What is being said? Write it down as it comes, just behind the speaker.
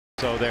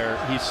So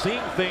he's seeing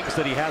things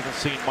that he hasn't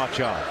seen much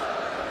of.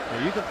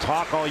 Now, you can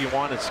talk all you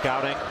want in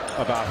scouting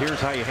about here's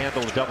how you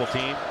handle a double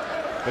team,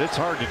 but it's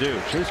hard to do.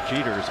 Chase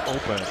Jeter's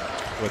open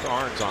with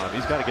Arns on him.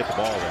 He's got to get the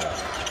ball there.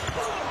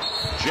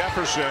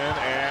 Jefferson,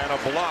 and a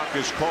block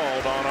is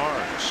called on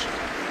Arns.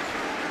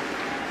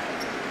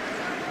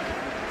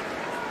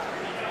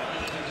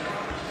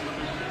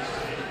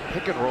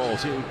 Pick and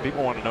rolls,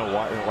 people want to know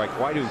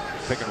why do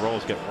pick and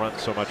rolls get run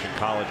so much in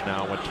college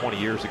now when 20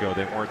 years ago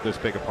they weren't this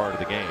big a part of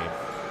the game?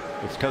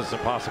 It's because it's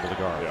impossible to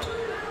guard.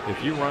 Yeah.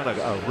 If you run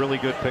a really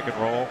good pick and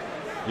roll,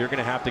 you're going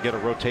to have to get a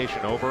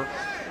rotation over,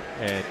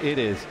 and it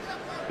is,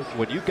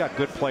 when you've got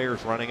good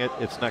players running it,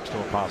 it's next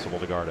to impossible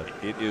to guard it.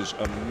 It is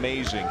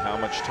amazing how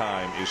much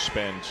time is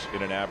spent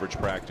in an average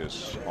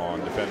practice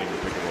on defending the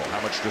pick and roll.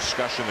 How much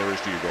discussion there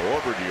is. Do you go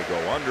over? Do you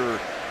go under?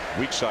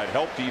 Weak side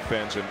help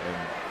defense, and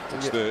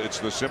it's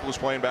the simplest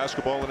play in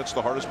basketball, and it's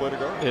the hardest play to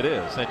guard. It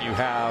is, and you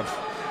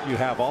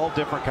have all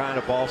different kind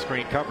of ball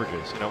screen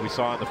coverages. You know, we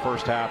saw in the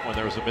first half when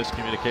there was a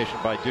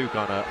miscommunication by Duke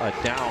on a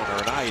down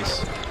or an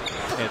ice,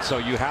 and so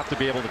you have to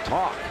be able to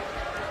talk,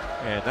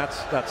 and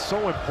that's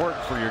so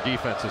important for your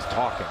defense, is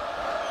talking.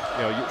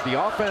 You know,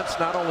 the offense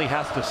not only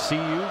has to see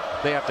you,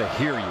 they have to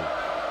hear you,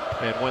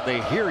 and when they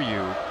hear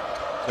you,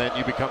 then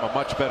you become a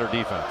much better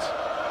defense.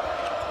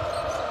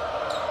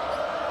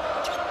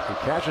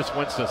 Cassius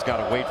Winston's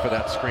got to wait for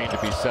that screen to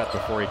be set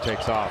before he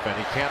takes off, and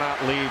he cannot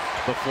leave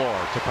the floor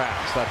to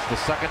pass. That's the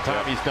second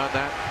time he's done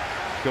that.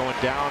 Going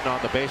down on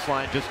the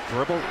baseline, just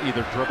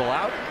either dribble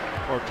out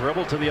or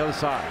dribble to the other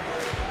side.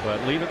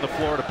 But leaving the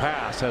floor to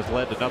pass has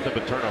led to nothing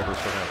but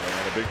turnovers for him.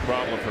 And a big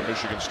problem for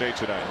Michigan State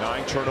tonight.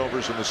 9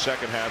 turnovers in the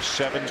second half,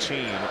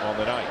 17 on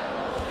the night.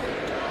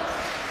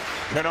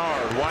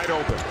 Kennard wide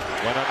open.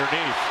 Went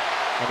underneath.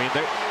 I mean,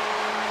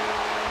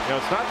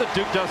 it's not that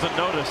Duke doesn't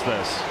notice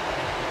this.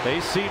 They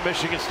see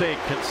Michigan State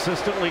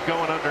consistently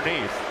going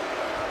underneath.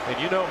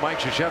 And you know Mike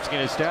Krzyzewski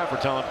and his staff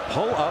are telling him,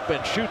 pull up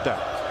and shoot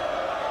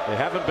that. They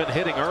haven't been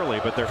hitting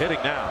early, but they're hitting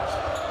now.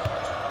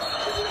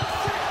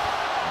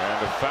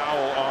 And a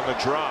foul on the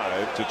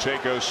drive to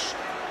take us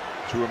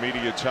to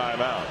immediate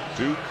timeout.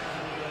 Duke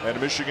and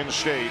Michigan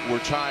State were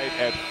tied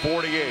at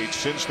 48.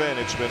 Since then,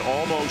 it's been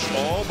almost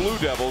all Blue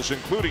Devils,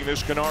 including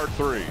this Kennard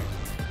three.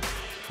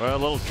 Well, a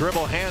little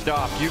dribble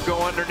handoff. You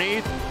go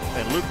underneath,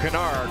 and Luke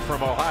Kennard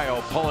from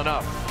Ohio pulling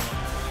up.